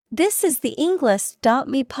This is the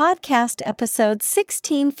Englist.me podcast episode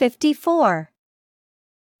 1654.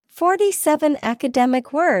 47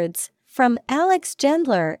 academic words, from Alex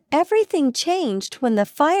Gendler. Everything changed when the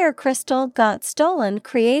fire crystal got stolen.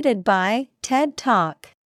 Created by TED Talk.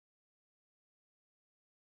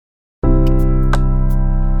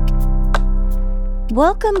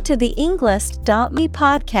 Welcome to the Englist.me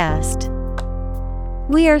podcast.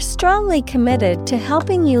 We are strongly committed to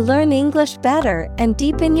helping you learn English better and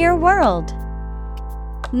deepen your world.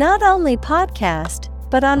 Not only podcast,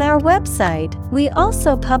 but on our website, we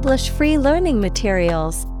also publish free learning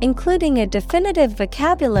materials, including a definitive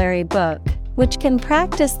vocabulary book, which can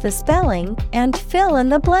practice the spelling and fill in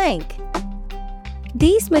the blank.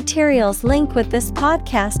 These materials link with this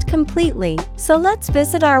podcast completely, so let's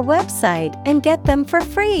visit our website and get them for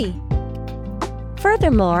free.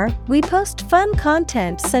 Furthermore, we post fun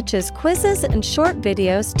content such as quizzes and short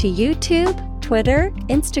videos to YouTube, Twitter,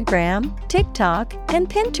 Instagram, TikTok, and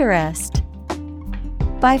Pinterest.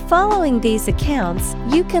 By following these accounts,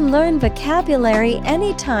 you can learn vocabulary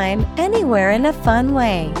anytime, anywhere in a fun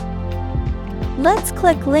way. Let's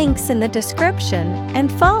click links in the description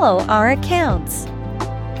and follow our accounts.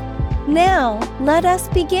 Now, let us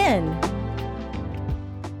begin.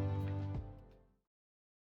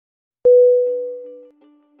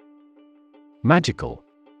 Magical.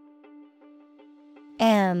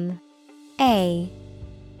 M-A-G-I-C-A-L.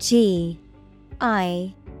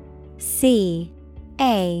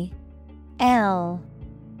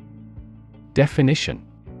 Definition: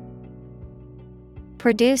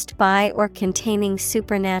 Produced by or containing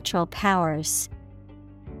supernatural powers.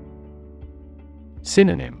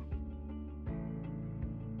 Synonym: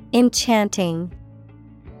 Enchanting,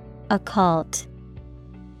 occult,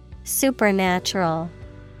 supernatural.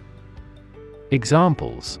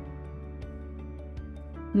 Examples: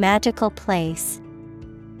 Magical place,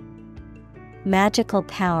 magical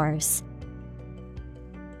powers.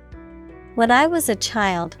 When I was a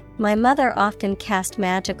child, my mother often cast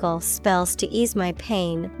magical spells to ease my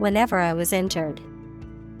pain whenever I was injured.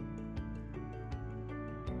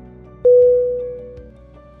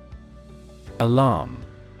 Alarm.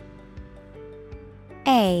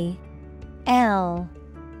 A-L-A-R-M.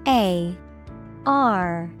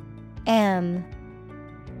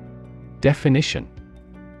 Definition: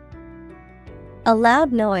 A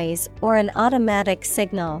loud noise or an automatic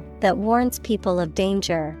signal that warns people of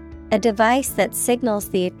danger. A device that signals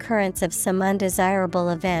the occurrence of some undesirable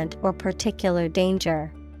event or particular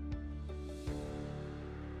danger.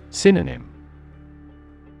 Synonym: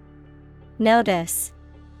 Notice,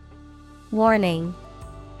 warning,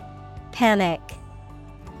 panic.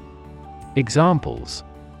 Examples: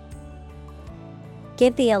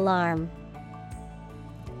 Give the alarm.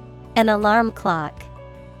 An alarm clock.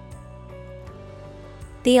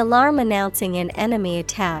 The alarm announcing an enemy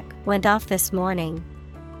attack went off this morning.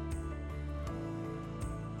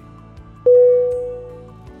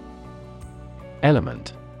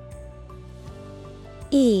 Element.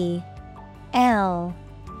 E-L-E-M-E-N-T.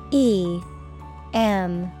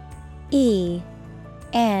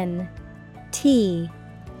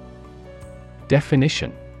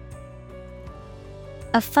 Definition: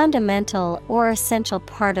 A fundamental or essential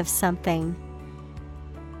part of something.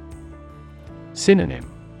 Synonym: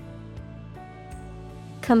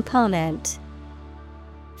 Component,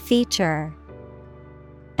 feature,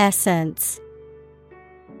 essence.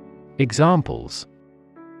 Examples: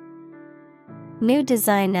 New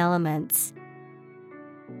design elements.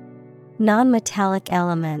 Non-metallic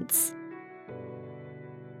elements.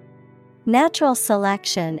 Natural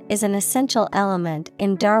selection is an essential element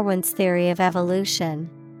in Darwin's theory of evolution.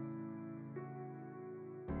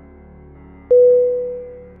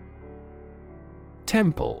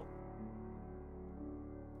 Temple.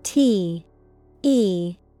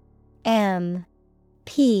 T-E-M-P-L-E.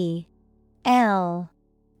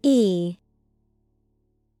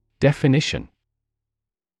 Definition: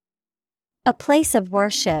 A place of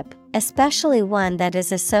worship, especially one that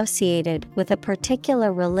is associated with a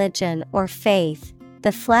particular religion or faith,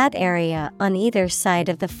 the flat area on either side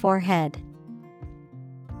of the forehead.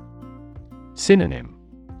 Synonym: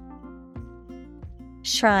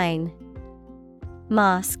 Shrine,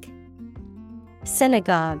 mosque,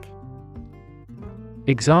 synagogue.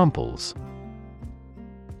 Examples: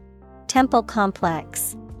 Temple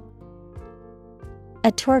complex.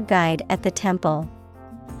 A tour guide at the temple.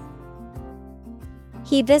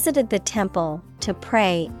 He visited the temple to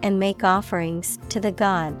pray and make offerings to the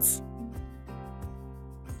gods.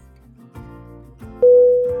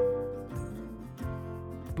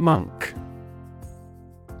 Monk.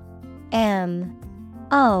 M-O-N-K.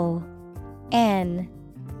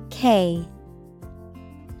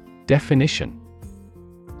 Definition: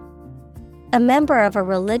 A member of a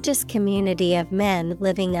religious community of men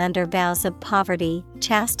living under vows of poverty,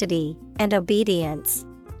 chastity, and obedience.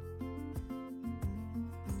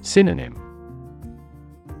 Synonym: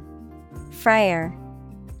 Friar,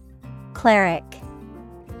 cleric,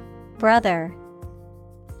 brother.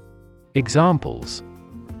 Examples: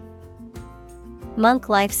 Monk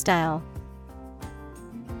lifestyle,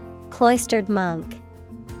 cloistered monk.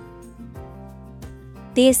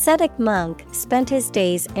 The ascetic monk spent his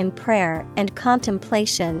days in prayer and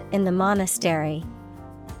contemplation in the monastery.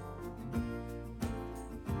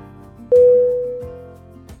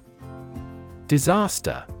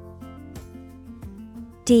 Disaster.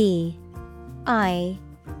 D-I-S-A-S-T-E-R.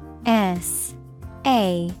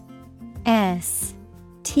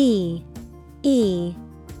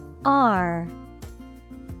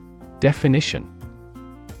 Definition: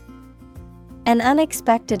 An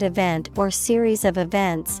unexpected event or series of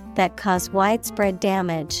events that cause widespread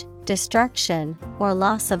damage, destruction, or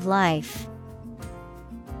loss of life.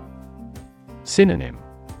 Synonym: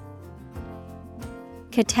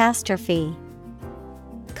 Catastrophe,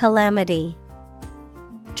 calamity,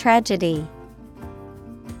 tragedy.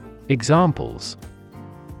 Examples: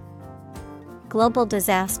 Global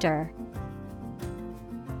disaster,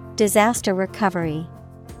 disaster recovery.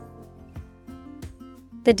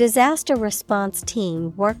 The disaster response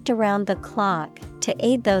team worked around the clock to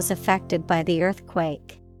aid those affected by the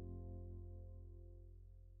earthquake.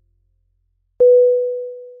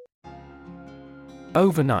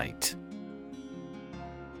 Overnight.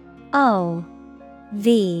 O-V-E-R-N-I-G-H-T.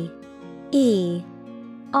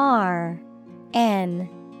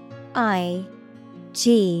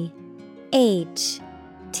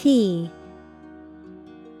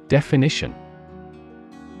 Definition: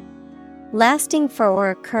 Lasting for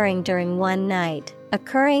or occurring during one night,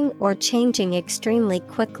 occurring or changing extremely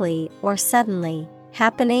quickly or suddenly,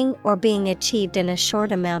 happening or being achieved in a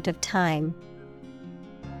short amount of time.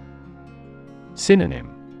 Synonym: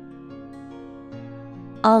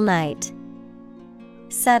 All night,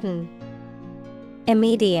 sudden,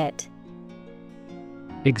 immediate.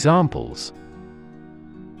 Examples: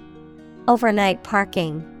 Overnight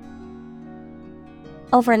parking,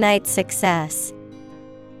 overnight success.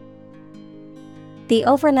 The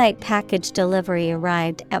overnight package delivery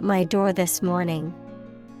arrived at my door this morning.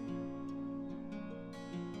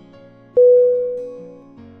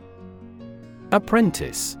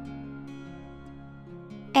 Apprentice.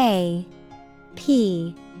 A-P-P-R-E-N-T-I-C-E.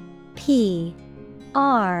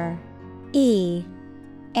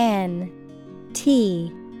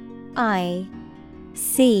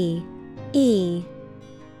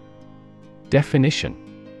 Definition: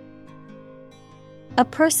 A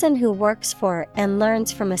person who works for and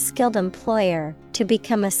learns from a skilled employer to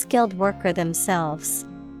become a skilled worker themselves.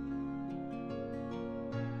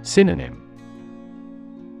 Synonym: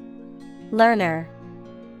 Learner,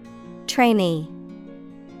 trainee,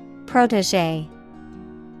 protégé.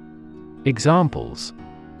 Examples: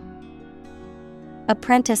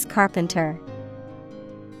 Apprentice carpenter,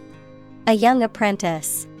 a young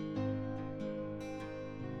apprentice.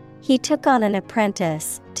 He took on an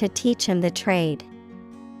apprentice to teach him the trade.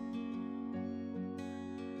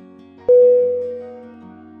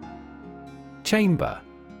 Chamber.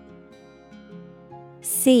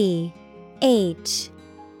 C-H-A-M-B-E-R.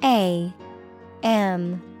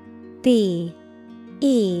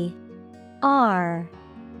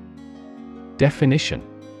 Definition: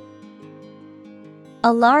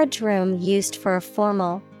 A large room used for a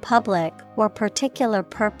formal, public, or particular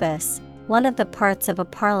purpose, one of the parts of a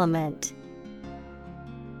parliament.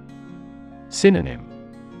 Synonym: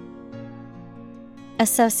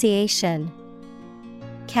 Association,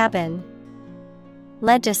 cabin,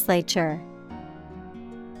 legislature.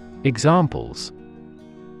 Examples: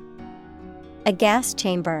 A gas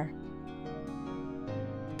chamber,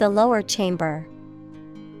 the lower chamber.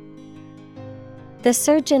 The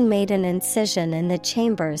surgeon made an incision in the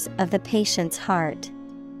chambers of the patient's heart.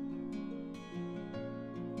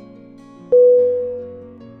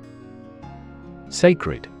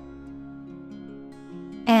 Sacred.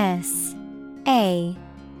 S-A-C-R-E-D.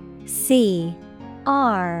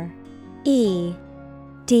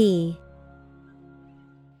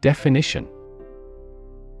 Definition: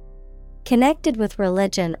 Connected with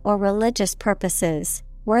religion or religious purposes,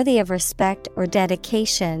 worthy of respect or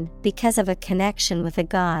dedication because of a connection with a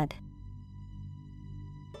god.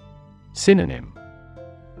 Synonym: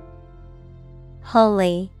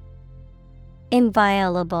 Holy,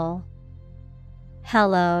 inviolable,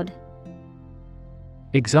 hallowed.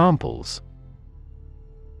 Examples: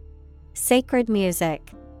 Sacred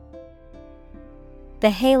music, the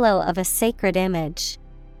halo of a sacred image.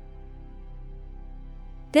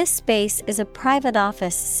 This space is a private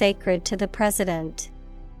office sacred to the president.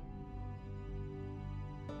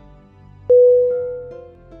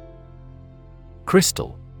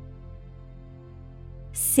 Crystal.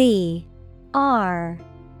 CRYSTAL.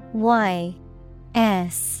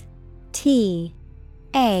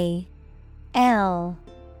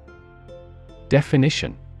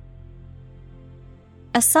 Definition: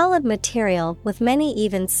 a solid material with many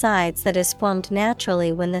even sides that is formed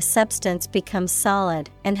naturally when the substance becomes solid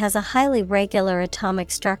and has a highly regular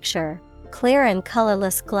atomic structure. Clear and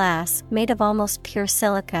colorless glass made of almost pure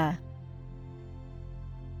silica.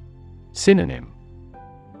 Synonym: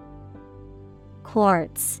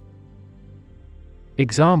 quartz.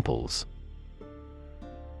 Examples: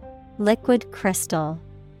 liquid crystal,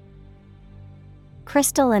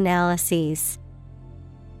 crystal analyses.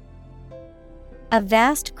 A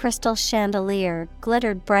vast crystal chandelier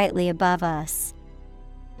glittered brightly above us.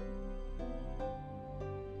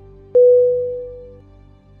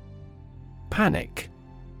 Panic.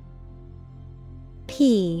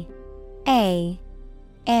 PANIC.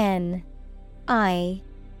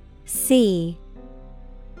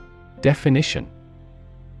 Definition: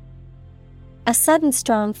 a sudden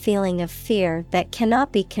strong feeling of fear that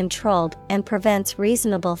cannot be controlled and prevents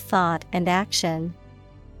reasonable thought and action.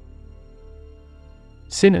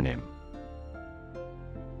 Synonym: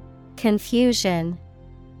 confusion,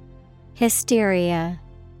 hysteria,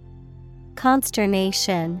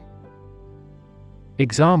 consternation.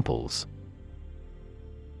 Examples: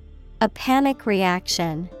 a panic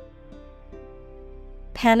reaction,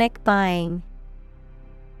 panic buying.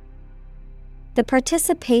 The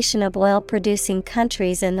participation of oil-producing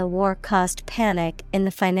countries in the war caused panic in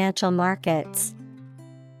the financial markets.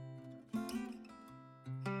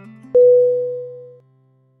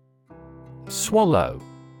 Swallow.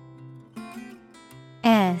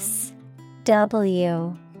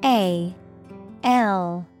 SWALLOW.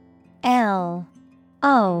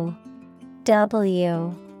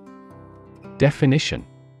 Definition: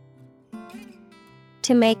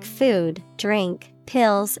 to make food, drink,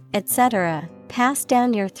 pills, etc., pass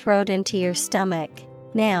down your throat into your stomach.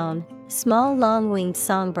 Noun, small long-winged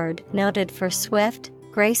songbird noted for swift,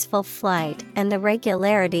 graceful flight and the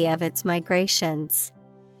regularity of its migrations.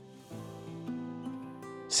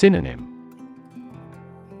 Synonym: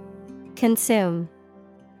 consume,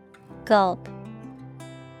 gulp,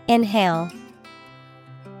 inhale.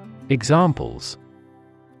 Examples: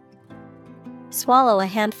 swallow a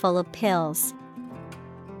handful of pills,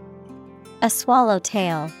 a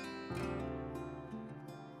swallowtail.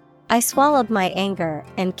 I swallowed my anger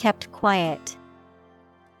and kept quiet.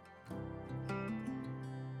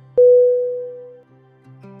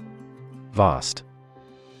 Vast.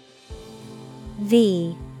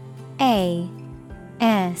 VAST.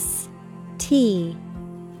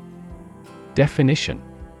 Definition: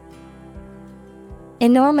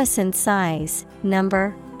 enormous in size,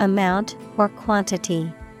 number, amount, or quantity.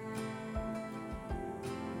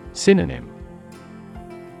 Synonym: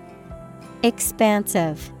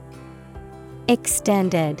 expansive,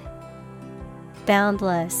 extended,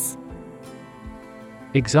 boundless.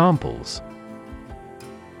 Examples: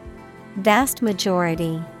 vast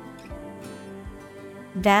majority,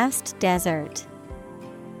 vast desert.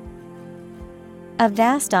 A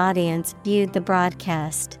vast audience viewed the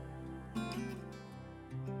broadcast.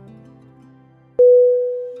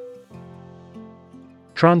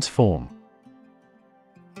 Transform.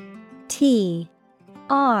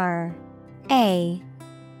 TRANSFORM.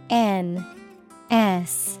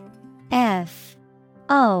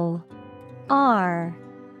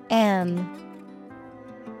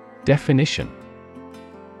 Definition: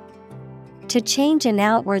 to change an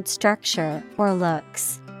outward structure or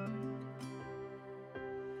looks.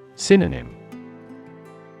 Synonym: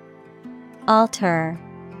 alter,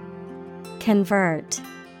 convert,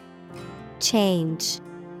 change.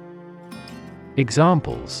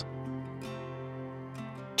 Examples: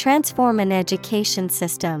 transform an education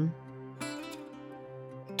system,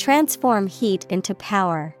 transform heat into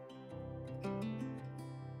power.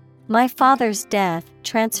 My father's death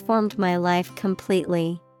transformed my life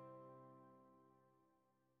completely.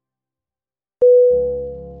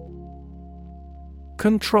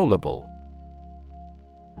 Controllable.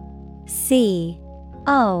 CONTROLLABLE.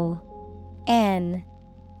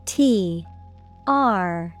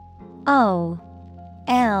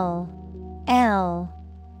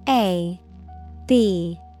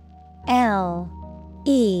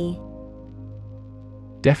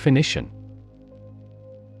 Definition: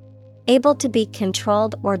 able to be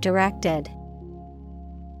controlled or directed.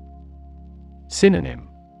 Synonym: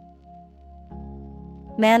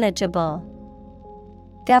 manageable,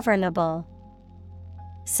 governable,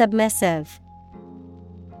 submissive.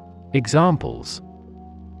 Examples: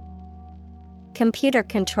 computer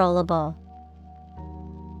controllable,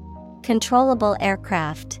 controllable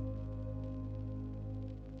aircraft.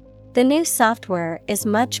 The new software is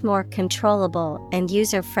much more controllable and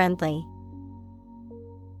user-friendly.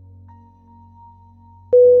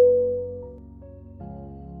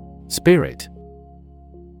 Spirit.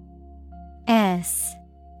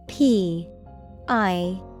 S-P-I-R-I-T.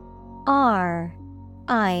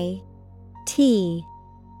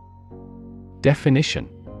 Definition: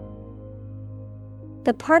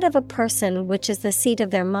 the part of a person which is the seat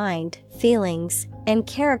of their mind, feelings, and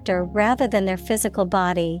character rather than their physical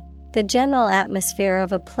body, the general atmosphere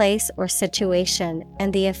of a place or situation,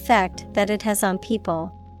 and the effect that it has on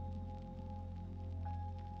people.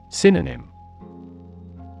 Synonym: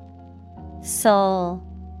 soul,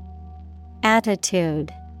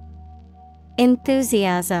 attitude,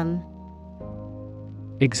 enthusiasm.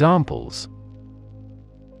 Examples: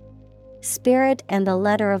 spirit and the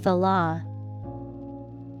letter of the law.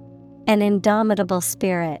 An indomitable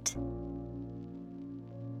spirit.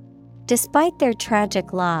 Despite their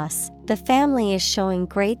tragic loss, the family is showing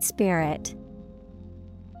great spirit.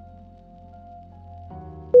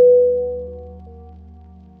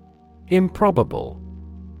 Improbable.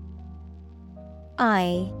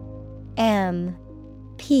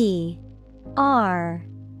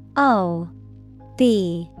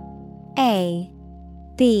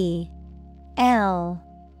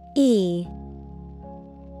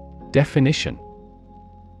 Definition: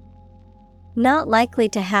 not likely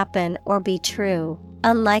to happen or be true,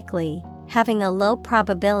 unlikely, having a low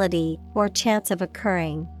probability or chance of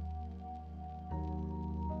occurring.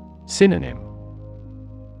 Synonym: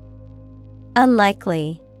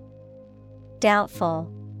 unlikely, doubtful,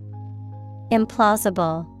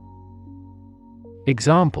 implausible.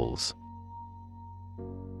 Examples: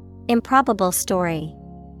 improbable story,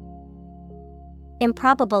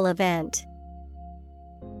 improbable event.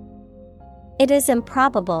 It is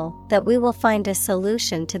improbable that we will find a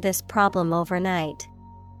solution to this problem overnight.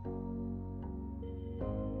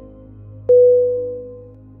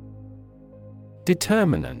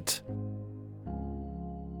 Determinant.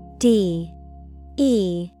 D-E-T-E-R-M-I-N-A-N-T.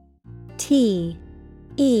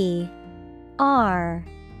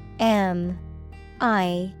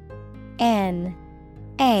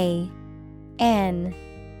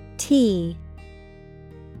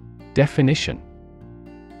 Definition: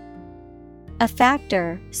 a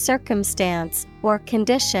factor, circumstance, or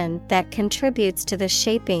condition that contributes to the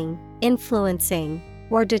shaping, influencing,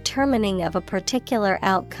 or determining of a particular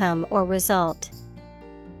outcome or result.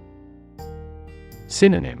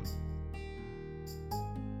 Synonym: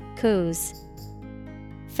 cause,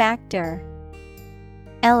 factor,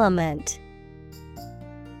 element.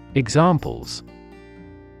 Examples: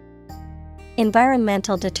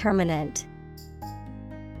 environmental determinant.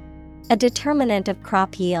 A determinant of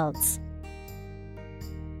crop yields.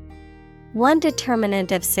 One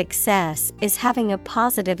determinant of success is having a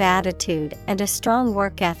positive attitude and a strong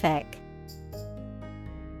work ethic.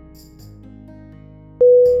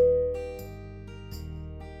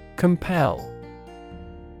 Compel.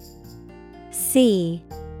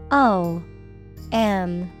 C-O-M-P-E-L.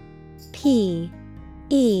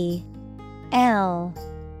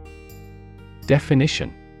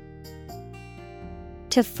 Definition: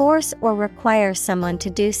 to force or require someone to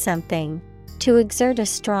do something. To exert a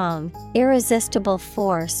strong, irresistible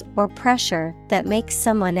force or pressure that makes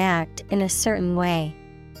someone act in a certain way.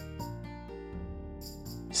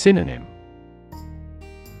 Synonym: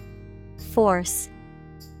 force,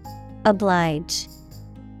 oblige,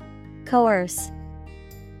 coerce.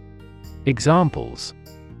 Examples: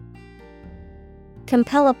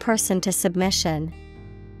 compel a person to submission.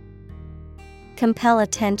 Compel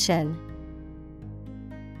attention.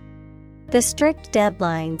 The strict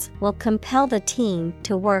deadlines will compel the team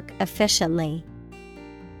to work efficiently.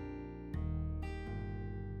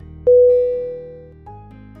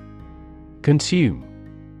 Consume.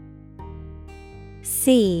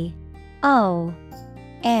 C-O-N-S-U-M-E.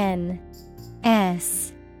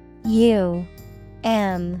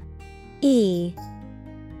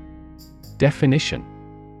 Definition: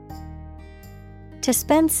 to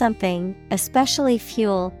spend something, especially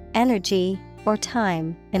fuel, energy, or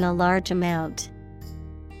time, in a large amount.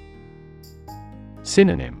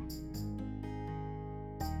 Synonym: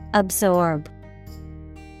 absorb,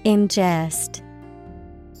 ingest,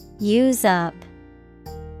 use up.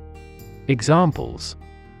 Examples: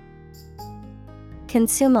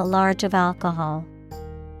 consume a large of alcohol.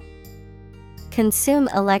 consume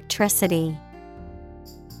electricity.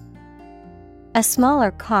 A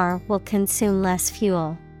smaller car will consume less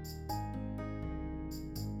fuel.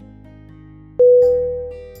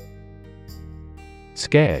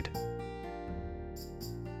 Scared.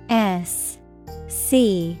 S-C-A-R-E-D.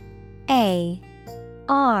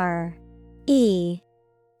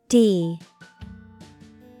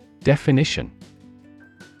 Definition: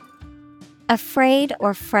 afraid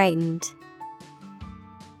or frightened.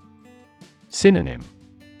 Synonym: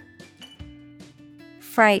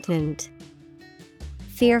 Frightened,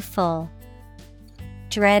 fearful,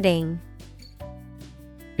 dreading.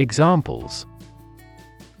 Examples: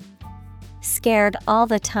 scared all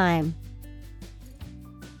the time.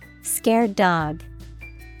 Scared dog.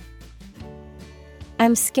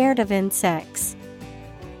 I'm scared of insects.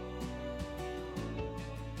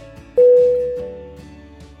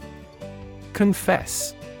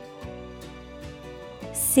 Confess.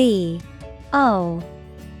 C-O-N-F-E-S-S.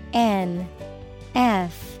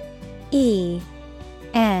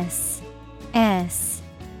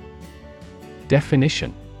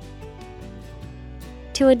 Definition: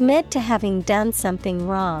 to admit to having done something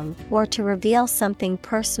wrong or to reveal something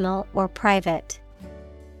personal or private.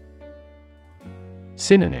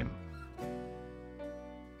 Synonym: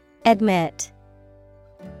 Admit,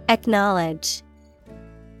 acknowledge,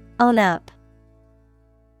 own up.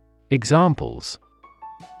 Examples: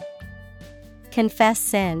 confess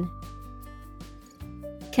sin.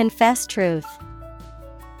 Confess truth.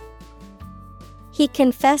 He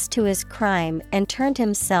confessed to his crime and turned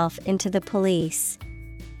himself into the police.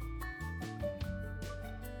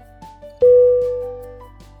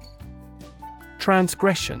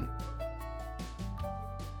 Transgression.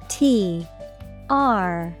 Transgression.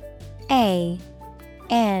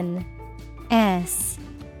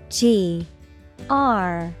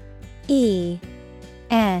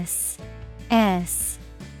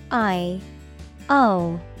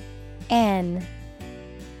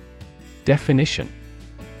 Definition: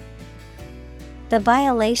 the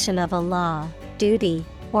violation of a law, duty,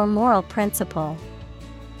 or moral principle.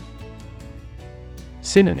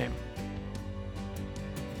 Synonym: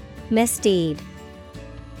 misdeed,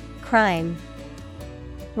 crime,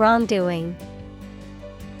 wrongdoing.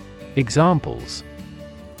 Examples: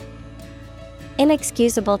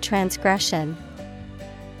 inexcusable transgression.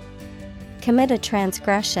 Commit a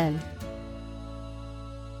transgression.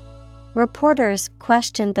 Reporters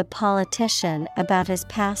questioned the politician about his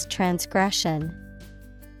past transgression.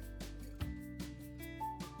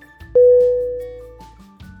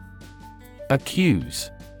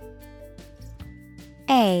 Accuse.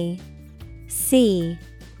 A-C-C-U-S-E.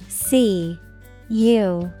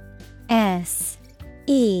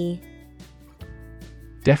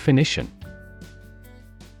 Definition: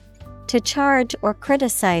 to charge or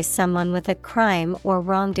criticize someone with a crime or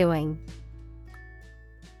wrongdoing.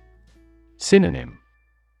 Synonym: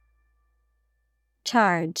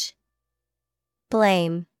 charge,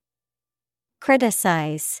 blame,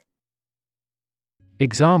 criticize.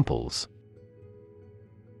 Examples: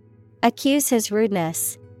 accuse his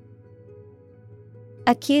rudeness.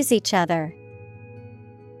 Accuse each other.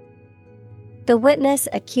 The witness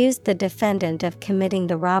accused the defendant of committing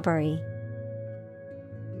the robbery.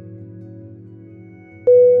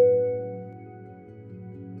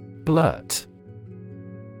 Blurt.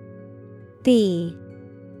 B-L-U-R-T.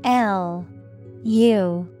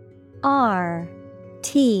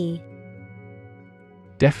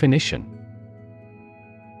 Definition: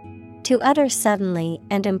 to utter suddenly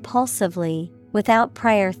and impulsively, without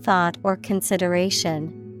prior thought or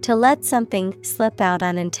consideration, to let something slip out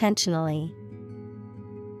unintentionally.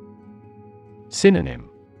 Synonym: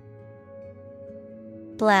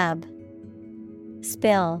 blab,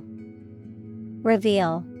 spill,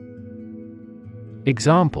 reveal.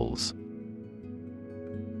 Examples: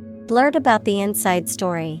 blurt about the inside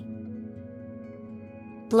story.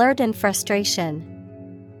 Blurt in frustration.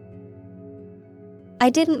 I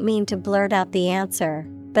didn't mean to blurt out the answer,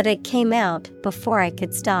 but it came out before I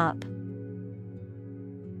could stop.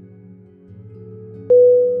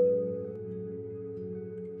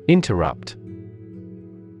 Interrupt.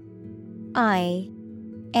 I-N-T-E-R-R-U-P-T.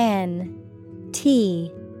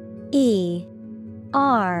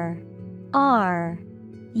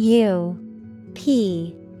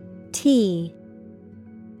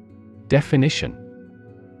 Definition: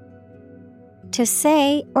 to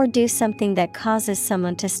say or do something that causes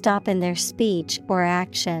someone to stop in their speech or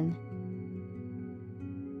action.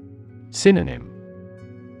 Synonym: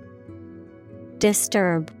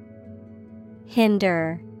 disturb,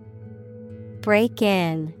 hinder, break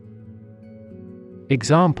in.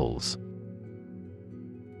 Examples: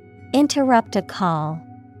 Interrupt a call.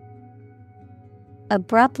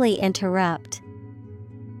 Abruptly interrupt.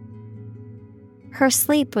 Her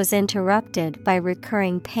sleep was interrupted by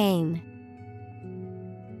recurring pain.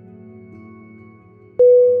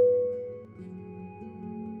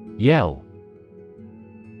 Yell.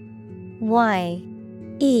 Y-E-L-L.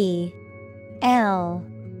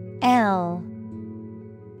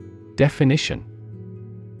 Definition: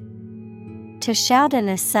 To shout in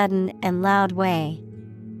a sudden and loud way.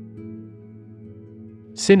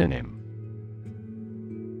 Synonym: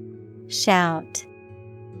 Shout,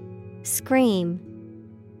 scream,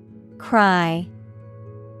 cry.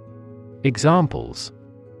 Examples: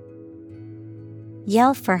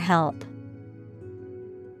 Yell for help.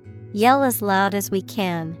 Yell as loud as we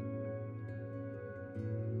can.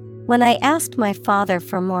 When I asked my father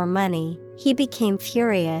for more money, he became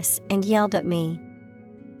furious and yelled at me.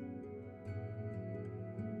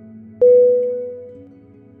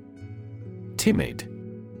 Timid.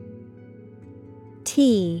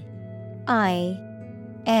 T-I-M-I-D.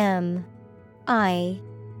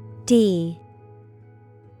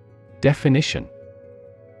 Definition: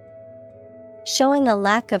 Showing a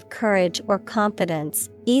lack of courage or confidence,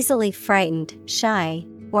 easily frightened, shy,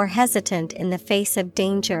 or hesitant in the face of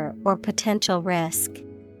danger or potential risk.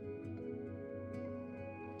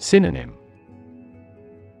 Synonym: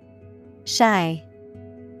 Shy,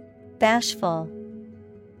 bashful,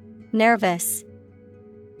 nervous.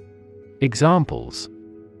 Examples: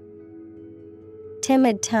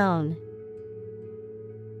 Timid tone,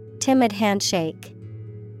 timid handshake.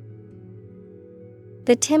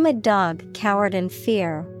 The timid dog cowered in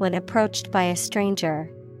fear when approached by a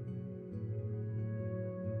stranger.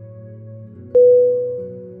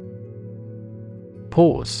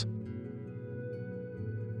 Pause.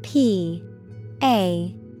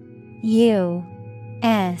 P-A-U-S-E.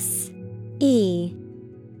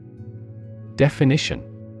 Definition: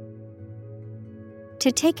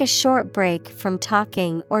 To take a short break from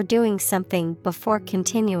talking or doing something before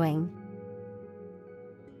continuing.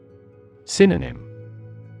 Synonym: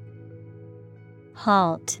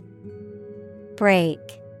 Halt, break,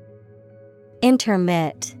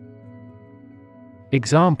 intermit.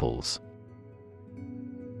 Examples: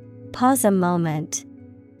 Pause a moment.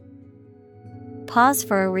 Pause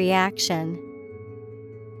for a reaction.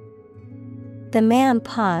 The man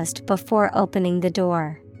paused before opening the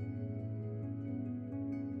door.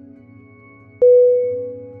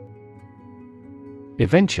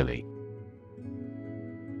 Eventually.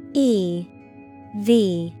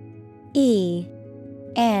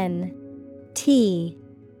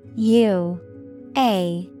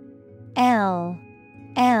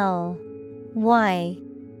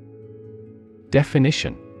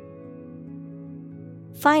 Definition: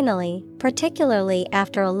 Finally, particularly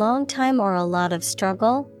after a long time or a lot of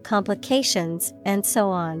struggle, complications, and so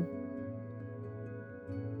on.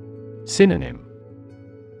 Synonym: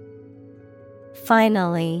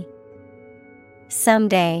 Finally,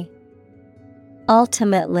 someday,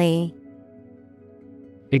 ultimately.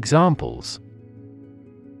 Examples: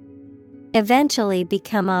 Eventually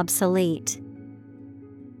become obsolete.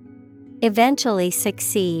 Eventually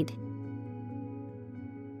succeed.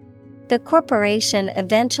 The corporation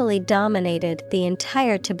eventually dominated the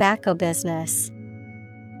entire tobacco business.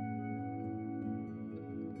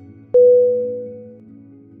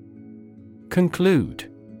 Conclude.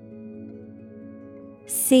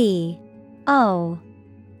 C-O-N-C-L-U-D-E.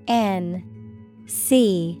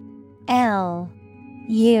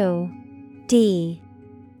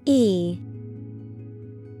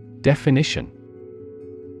 Definition: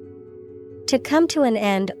 To come to an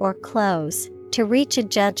end or close, to reach a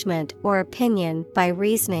judgment or opinion by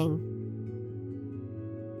reasoning.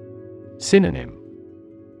 Synonym: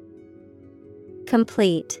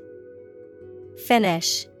 Complete,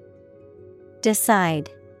 finish, decide.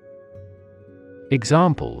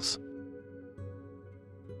 Examples: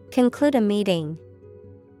 Conclude a meeting.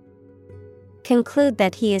 Conclude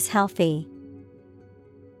that he is healthy.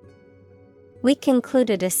 We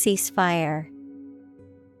concluded a ceasefire.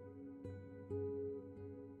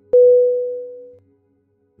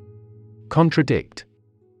 Contradict.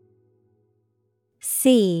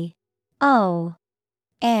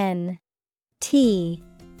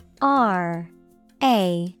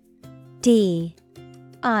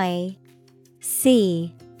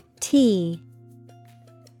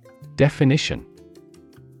 Definition: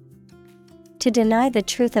 To deny the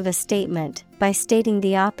truth of a statement by stating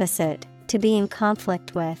the opposite, to be in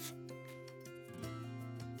conflict with.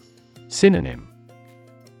 Synonym: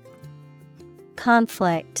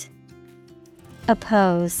 Conflict,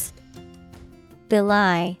 oppose,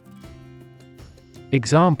 belie.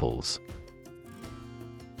 Examples: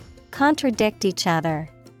 contradict each other,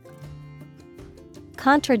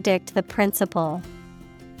 contradict the principle.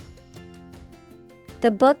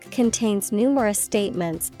 The book contains numerous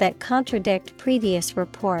statements that contradict previous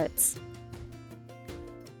reports.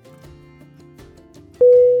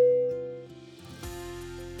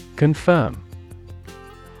 Confirm.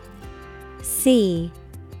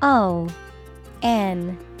 C-O-N-F-I-R-M.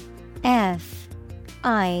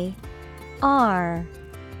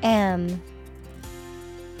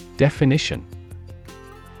 Definition: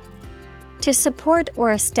 to support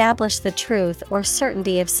or establish the truth or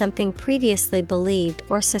certainty of something previously believed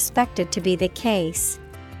or suspected to be the case.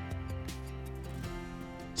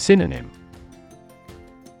 Synonym: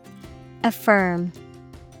 Affirm,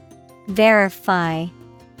 verify,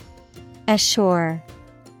 assure.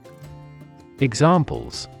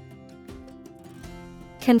 Examples: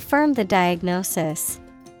 confirm the diagnosis,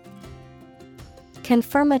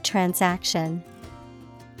 confirm a transaction.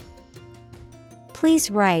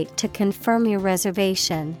 Please write to confirm your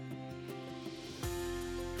reservation.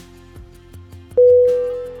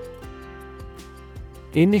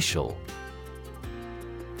 Initial.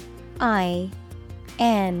 I-N-I-T-I-A-L.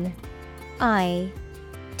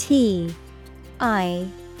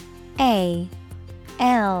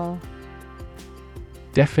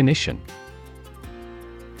 Definition: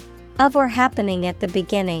 of or happening at the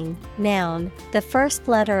beginning, noun, the first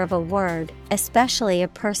letter of a word, especially a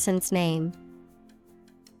person's name.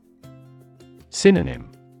 Synonym: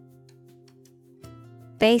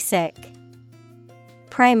 basic,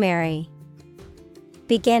 primary,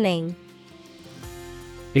 beginning.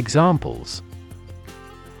 Examples: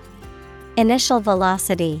 initial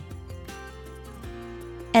velocity,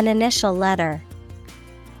 an initial letter.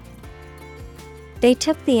 They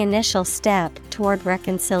took the initial step toward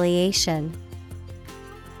reconciliation.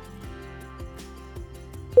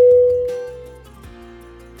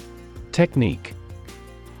 Technique.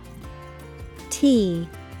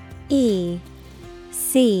 T-E-C-H-N-I-Q-U-E.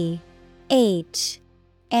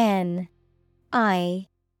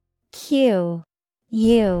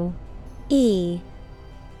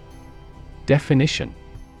 Definition: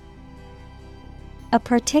 a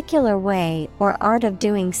particular way or art of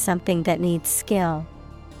doing something that needs skill.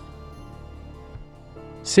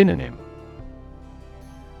 Synonym: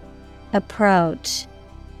 approach,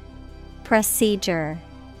 procedure,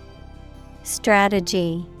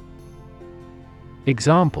 strategy.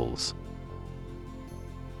 Examples: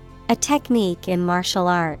 a technique in martial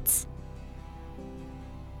arts.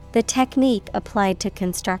 The technique applied to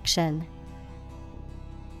construction.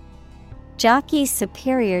 Jockey's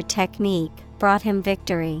superior technique brought him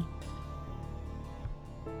victory.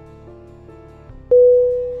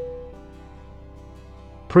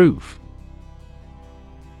 Proof.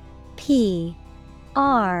 P-R-O-O-F.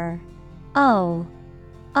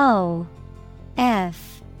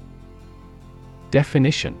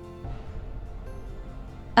 Definition: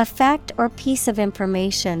 a fact or piece of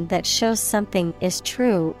information that shows something is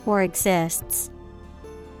true or exists.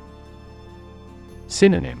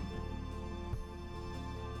 Synonym: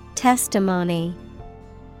 testimony,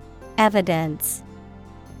 evidence,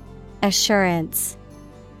 assurance.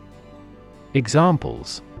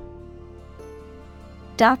 Examples: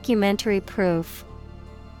 documentary proof,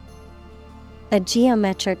 a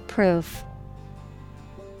geometric proof.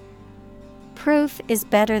 Proof is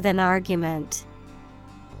better than argument.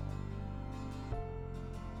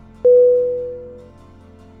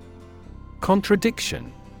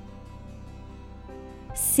 Contradiction.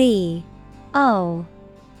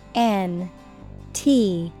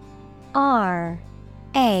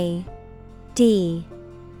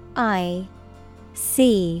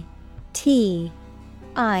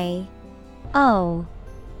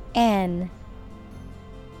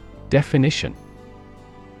 Definition: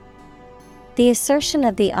 the assertion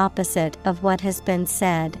of the opposite of what has been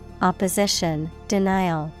said, opposition,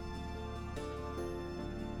 denial.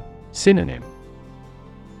 Synonym: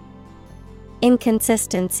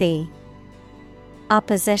 inconsistency,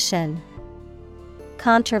 opposition,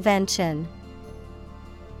 contravention.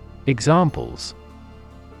 Examples: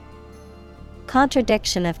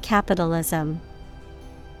 contradiction of capitalism,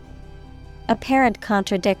 apparent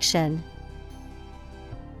contradiction.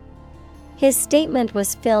 His statement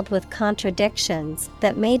was filled with contradictions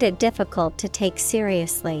that made it difficult to take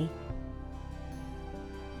seriously.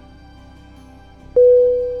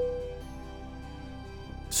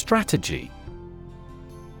 Strategy.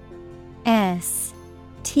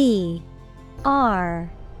 S-T-R-A-T-E-G-Y.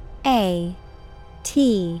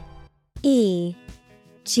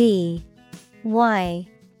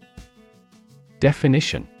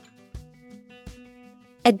 Definition: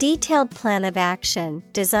 A detailed plan of action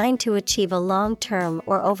designed to achieve a long-term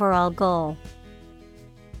or overall goal.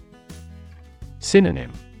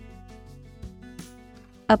 Synonym: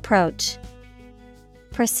 Approach,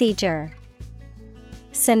 procedure,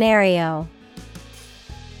 scenario.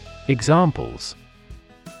 Examples: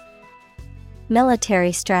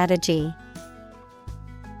 Military strategy.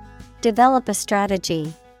 Develop a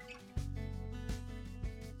strategy.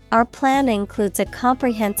 Our plan includes a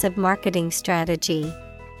comprehensive marketing strategy.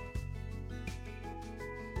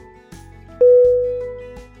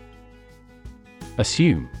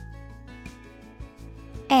 Assume.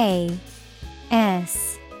 A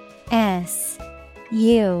S S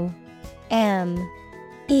U M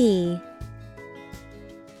E.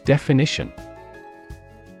 Definition: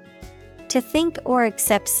 To think or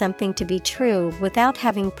accept something to be true without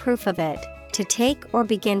having proof of it, to take or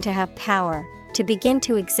begin to have power, to begin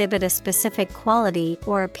to exhibit a specific quality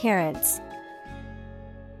or appearance.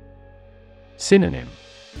 Synonym: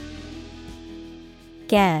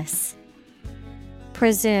 Guess,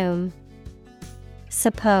 presume,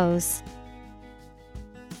 suppose.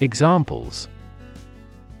 Examples: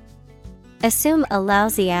 Assume a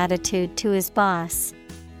lousy attitude to his boss.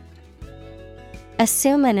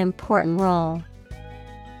 Assume an important role.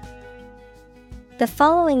 The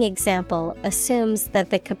following example assumes that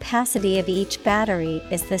the capacity of each battery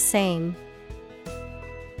is the same.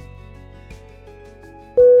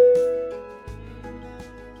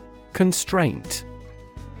 Constraint.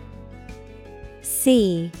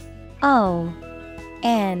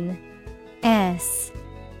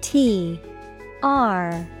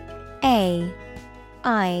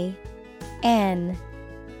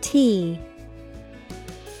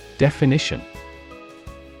 Definition: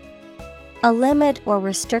 A limit or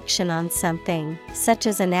restriction on something, such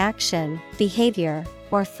as an action, behavior,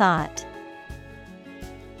 or thought.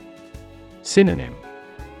 Synonym: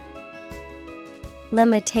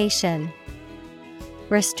 Limitation,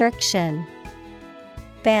 restriction,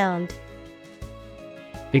 bound.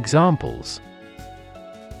 Examples: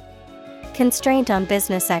 Constraint on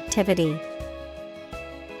business activity.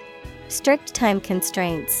 Strict time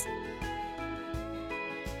constraints.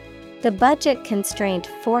 The budget constraint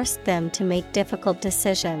forced them to make difficult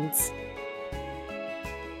decisions.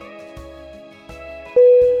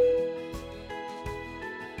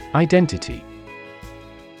 Identity.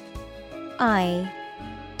 I-D-E-N-T-I-T-Y.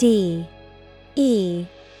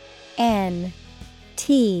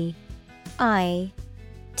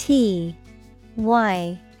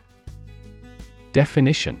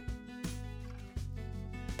 Definition: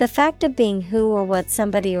 The fact of being who or what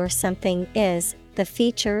somebody or something is, the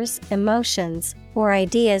features, emotions, or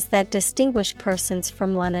ideas that distinguish persons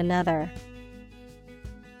from one another.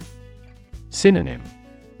 Synonym: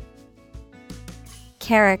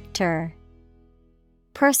 Character,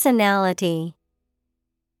 personality,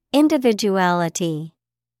 individuality.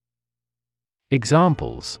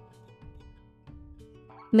 Examples: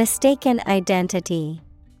 Mistaken identity.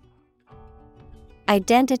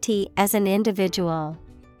 Identity as an individual.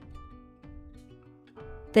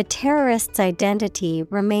 The terrorist's identity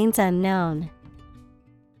remains unknown.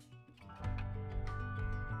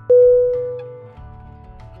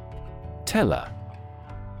 Teller.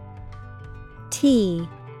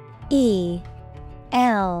 T-E-L-L-E-R.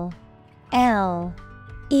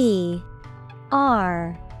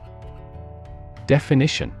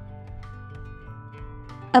 Definition: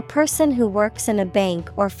 A person who works in a bank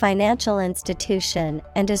or financial institution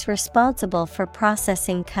and is responsible for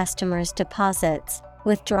processing customers' deposits,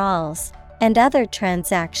 withdrawals, and other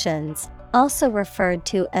transactions, also referred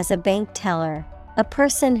to as a bank teller, a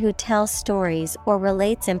person who tells stories or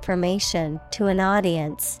relates information to an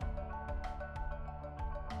audience.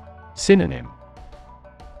 Synonym: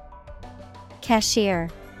 Cashier,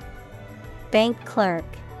 bank clerk,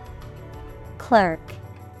 clerk.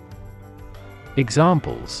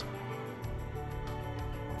 Examples: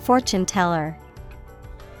 Fortune teller,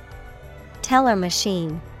 teller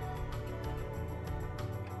machine.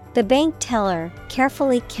 The bank teller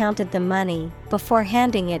carefully counted the money before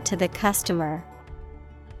handing it to the customer.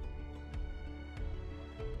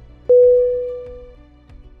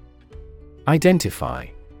 Identify.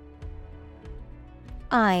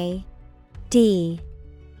 I-D-E-N-T-I-F-Y.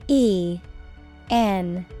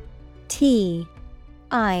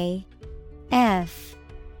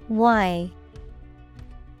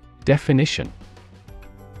 Definition: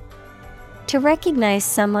 To recognize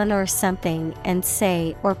someone or something and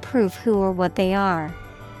say or prove who or what they are.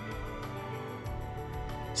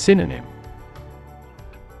 Synonym: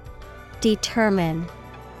 Determine,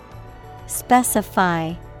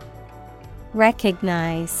 specify,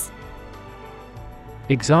 recognize.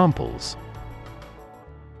 Examples: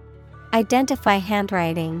 identify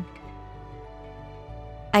handwriting,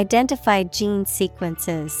 identify gene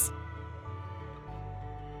sequences.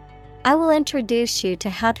 I will introduce you to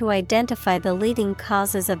how to identify the leading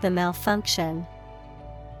causes of the malfunction.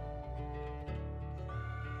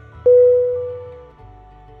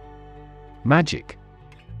 Magic.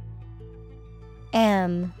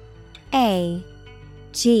 M-A-G-I-C.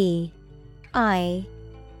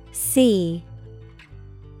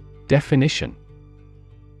 Definition: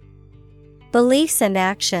 beliefs and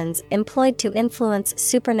actions employed to influence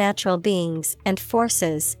supernatural beings and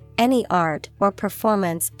forces, any art or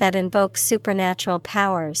performance that invokes supernatural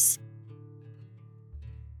powers.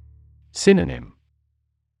 Synonym: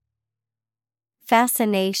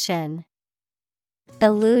 Fascination,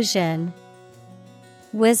 illusion,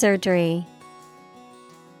 wizardry.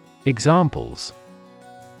 Examples: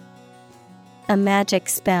 a magic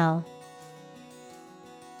spell.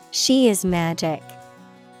 She is magic.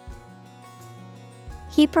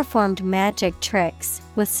 He performed magic tricks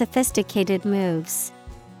with sophisticated moves.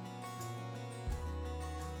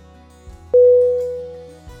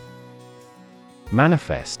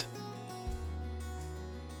 Manifest.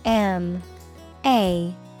 M-A-N-I-F-E-S-T.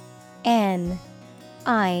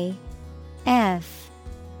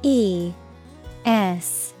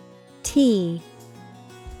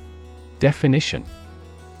 Definition: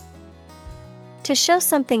 to show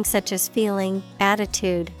something such as feeling,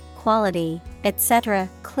 attitude, quality, etc.,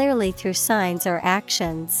 clearly through signs or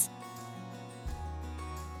actions.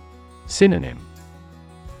 Synonym: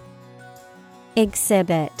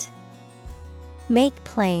 exhibit, make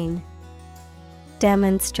plain,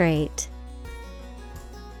 demonstrate.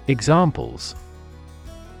 Examples: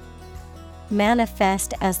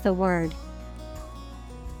 manifest as the word.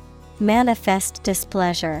 Manifest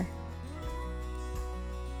displeasure.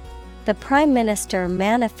 The Prime Minister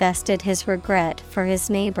manifested his regret for his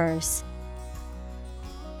neighbors.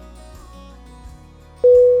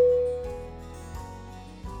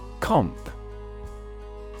 Comp.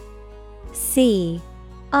 C-O-M-P.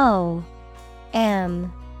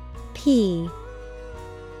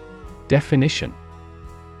 Definition: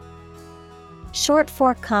 short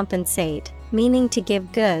for compensate, meaning to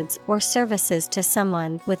give goods or services to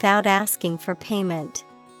someone without asking for payment.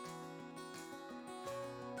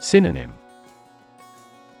 Synonym: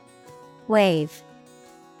 waive,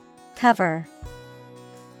 cover,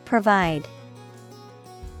 provide.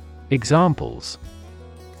 Examples: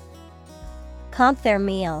 comp their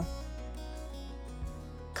meal.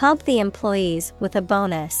 Comp the employees with a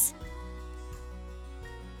bonus.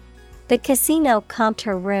 The casino comped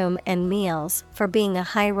her room and meals for being a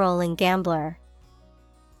high-rolling gambler.